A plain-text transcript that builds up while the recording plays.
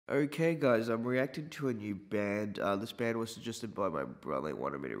Okay, guys, I'm reacting to a new band. This band was suggested by my brother. He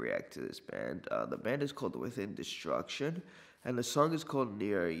wanted me to react to this band. The band is called Within Destruction, and the song is called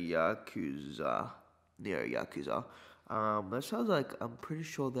Near Yakuza. Near Yakuza. That sounds like, I'm pretty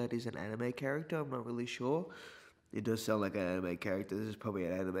sure that is an anime character. I'm not really sure. It does sound like an anime character. This is probably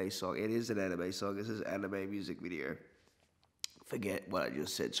an anime song. It is an anime song. This is an anime music video. Forget what I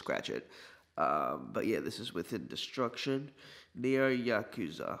just said, scratch it. But yeah, this is Within Destruction, Near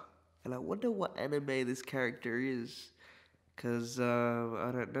Yakuza. And I wonder what anime this character is. Because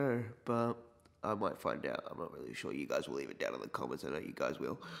I don't know, but I might find out. I'm not really sure. You guys will leave it down in the comments. I know you guys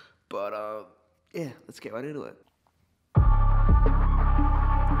will. But yeah, let's get right into it.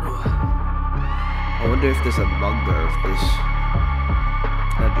 I wonder if there's a manga of this.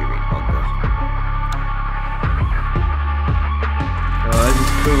 I do read manga. Oh, this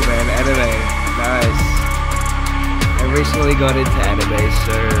is cool, man. Anime. Nice. I recently got into anime,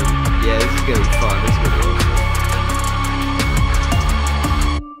 so yeah, this is gonna be fun. This is gonna be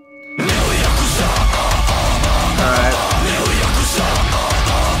awesome. Alright.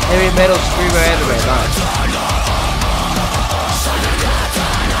 Heavy metal screamer anime. Nice.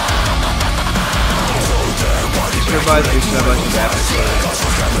 This reminds me so much of Episode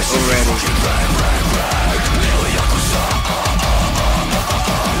already.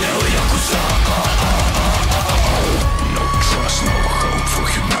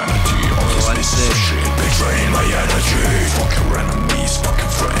 Betraying my energy, fucking enemies,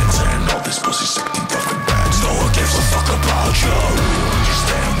 fucking friends, and all this pussy sucking tough and bad. No one gives a fuck about you.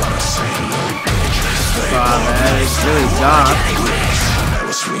 Understand what I say, little bitch. Man, it's really dark.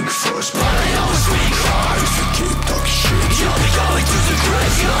 Never swing first, but I always swing high. If you keep talking shit, you'll be going to the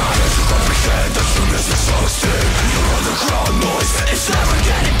graveyard. Can't you comprehend as soon as it's exhausted? Your underground noise, it's never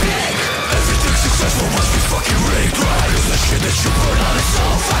getting big. Everything successful must be fucking rigged, right? Cause the shit that you put on is so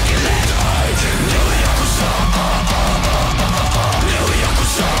fucking lit.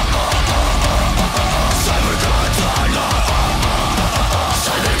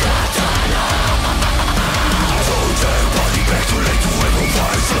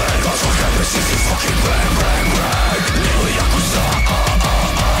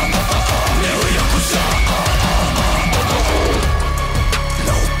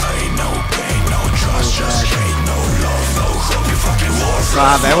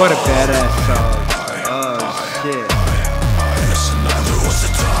 Wow, man, what a badass song. Oh, shit.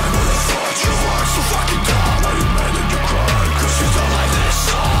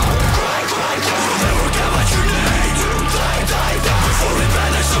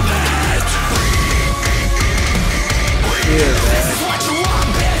 Yeah, man.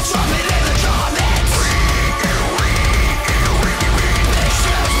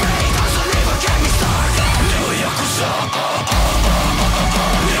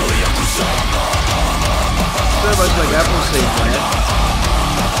 So much like Appleseed, man.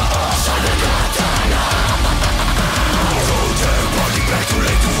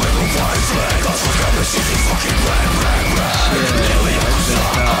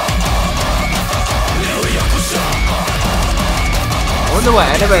 I wonder what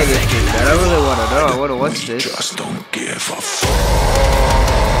anime this is, man. I really want to know. I want to watch this. Just don't give a fuck. Oh,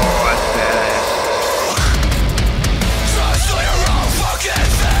 that's badass.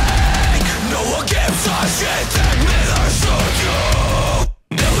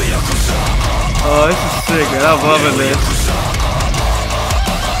 Oh, this is sick, man. I'm loving this.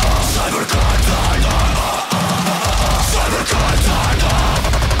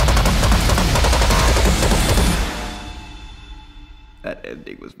 That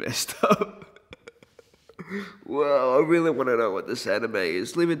ending was messed up. Well, I really want to know what this anime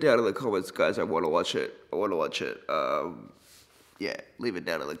is. Leave it down in the comments, guys. I want to watch it. Yeah, leave it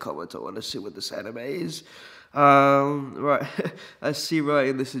down in the comments. I want to see what this anime is. Right, I see right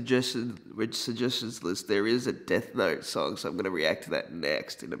in the suggestions list there is a Death Note song, so I'm gonna react to that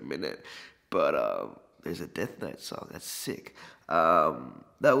next in a minute. But there's a Death Note song. That's sick.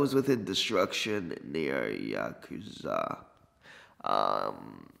 That was Within Destruction, Near Yakuza.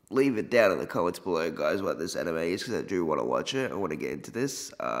 Leave it down in the comments below, guys, what this anime is, because I do want to watch it. I want to get into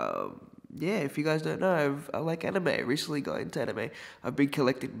this. Yeah, if you guys don't know, I like anime. I recently got into anime. I've been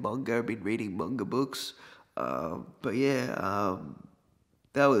collecting manga. I've been reading manga books. But yeah,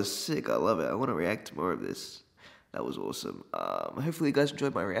 that was sick. I love it. I want to react to more of this. That was awesome. Hopefully you guys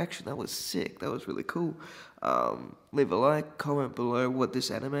enjoyed my reaction. That was sick. That was really cool. Leave a like, comment below what this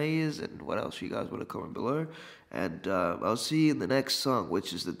anime is, and what else you guys want to comment below. And I'll see you in the next song,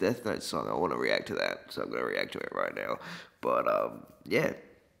 which is the Death Note song. I want to react to that, so I'm going to react to it right now. But yeah,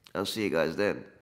 I'll see you guys then.